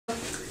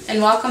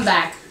and welcome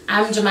back.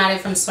 I'm Jamadi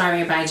from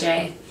Soiree by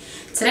Jay.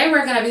 Today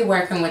we're going to be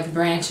working with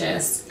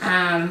branches.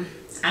 I'm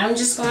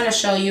just going to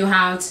show you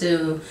how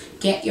to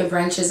get your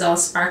branches all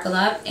sparkle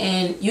up,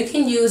 and you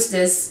can use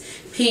this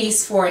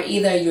piece for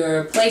either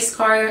your place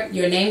card,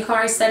 your name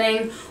card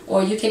setting,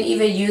 or you can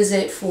even use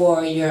it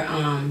for your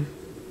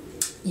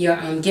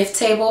gift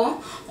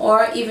table,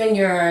 or even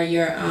your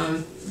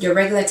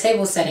regular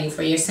table setting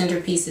for your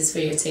centerpieces for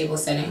your table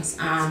settings.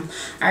 I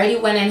already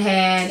went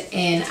ahead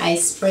and I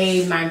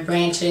sprayed my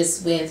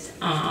branches with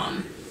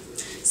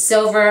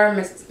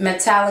silver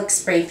metallic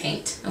spray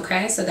paint.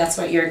 Okay, so that's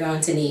what you're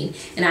going to need,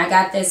 and I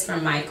got this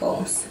from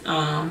Michael's.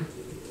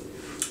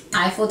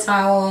 Eiffel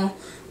towel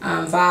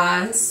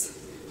vase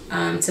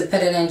to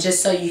put it in,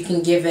 just so you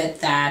can give it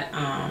that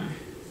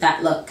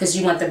that look, because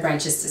you want the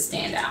branches to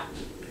stand out.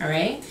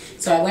 Alright,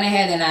 so I went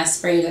ahead and I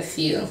sprayed a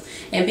few,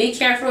 and be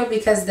careful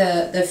because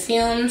the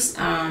fumes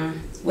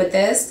with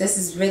this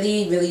is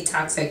really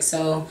toxic,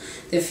 so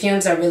the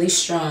fumes are really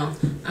strong.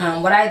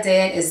 What I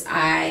did is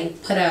I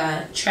put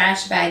a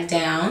trash bag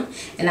down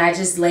and I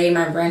just laid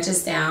my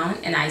branches down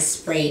and I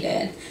sprayed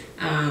it,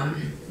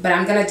 but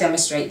I'm gonna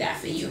demonstrate that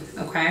for you.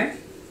 Okay,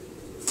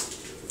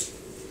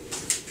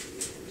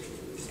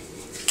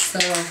 so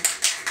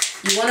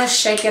you want to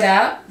shake it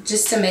up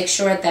just to make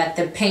sure that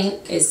the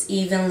paint is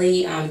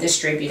evenly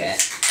distributed.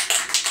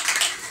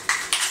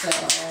 So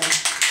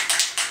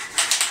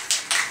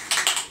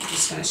I'm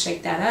just going to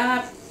shake that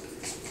up.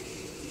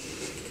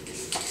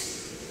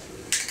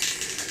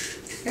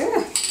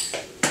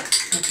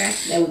 Okay,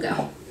 there we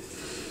go.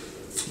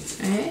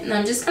 Alright, and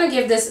I'm just going to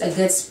give this a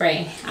good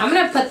spray. I'm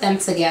going to put them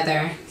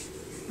together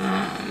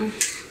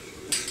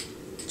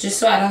just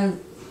so I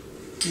don't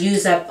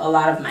use up a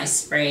lot of my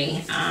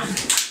spray.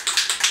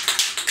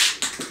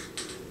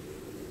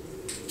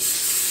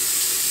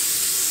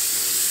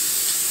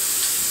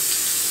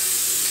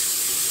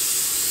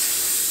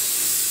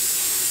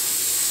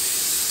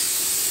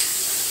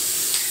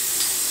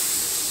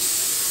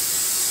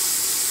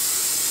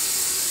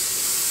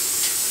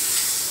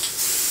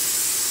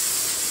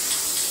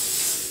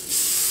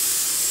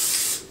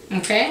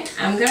 Okay,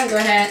 I'm gonna go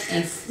ahead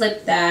and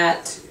flip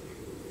that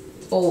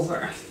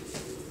over.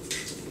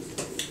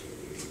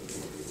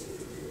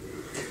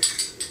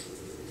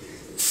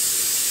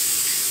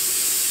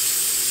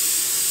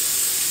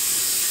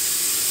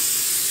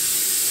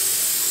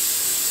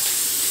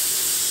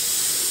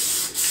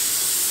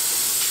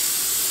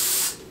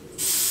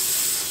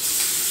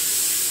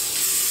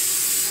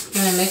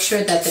 I'm gonna make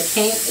sure that the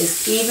paint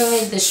is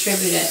evenly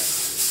distributed,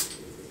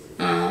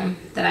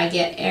 that I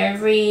get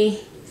every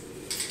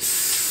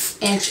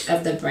inch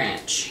of the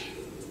branch.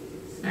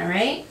 All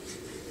right,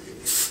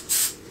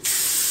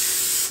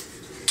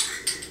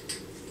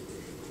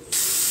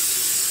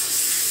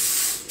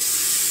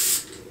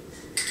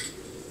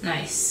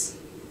 nice.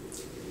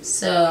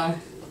 So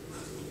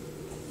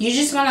you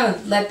just want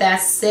to let that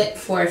sit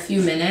for a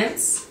few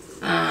minutes,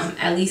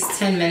 at least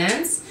 10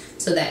 minutes,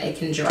 so that it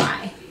can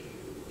dry.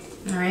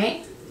 All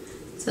right,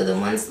 so the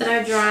ones that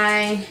are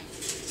dry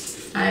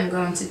I'm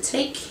going to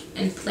take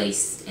and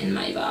place in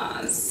my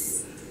vase.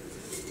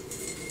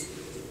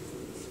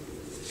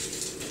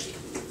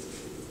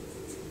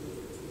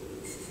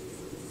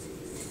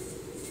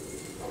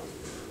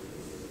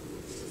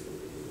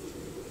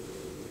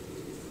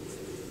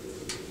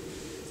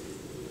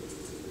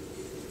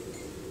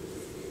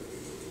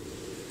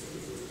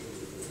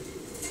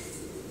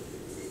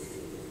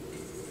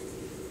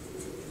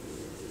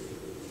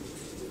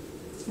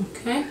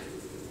 Okay.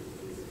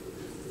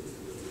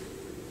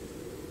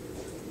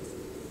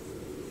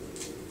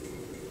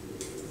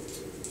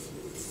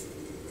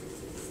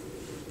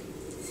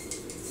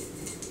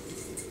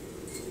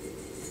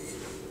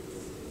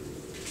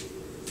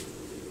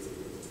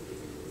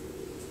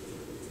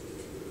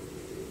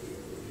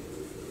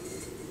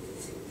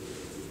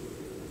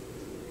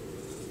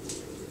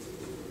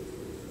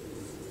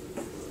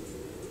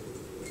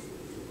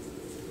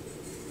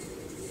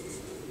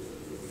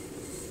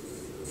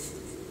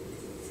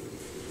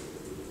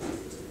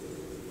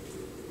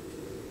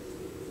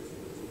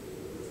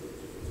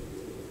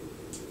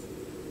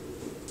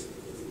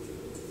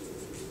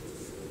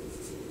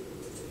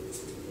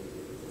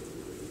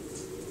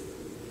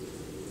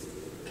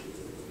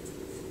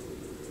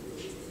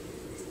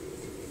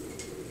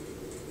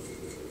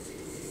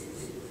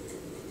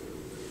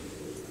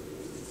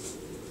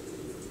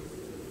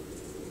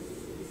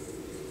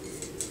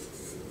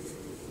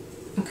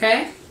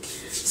 Okay,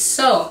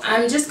 so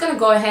I'm just gonna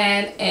go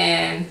ahead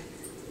and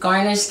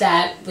garnish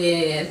that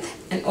with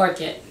an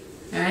orchid.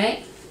 All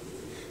right,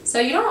 so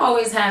you don't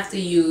always have to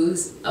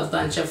use a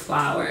bunch of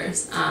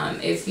flowers.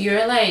 If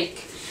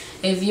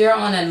you're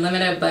on a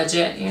limited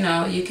budget, you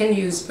know, you can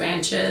use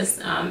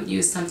branches,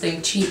 use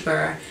something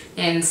cheaper,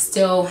 and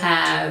still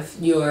have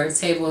your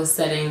table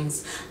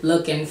settings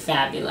looking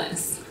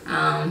fabulous.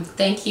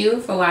 Thank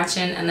you for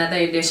watching another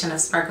edition of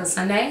Sparkle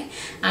Sunday.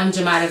 I'm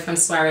Jamadi from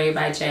Soiree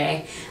by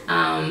Jay.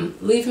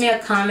 Leave me a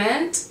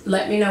comment.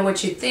 Let me know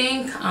what you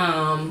think.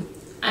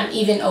 I'm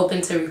even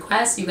open to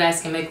requests. You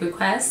guys can make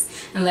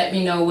requests and let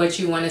me know what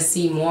you want to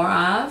see more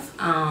of.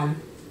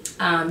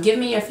 Give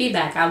me your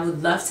feedback. I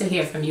would love to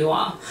hear from you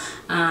all.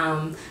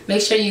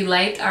 Make sure you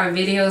like our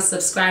video,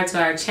 subscribe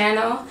to our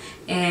channel,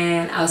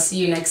 and I'll see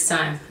you next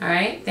time. All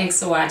right, thanks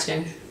for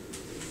watching.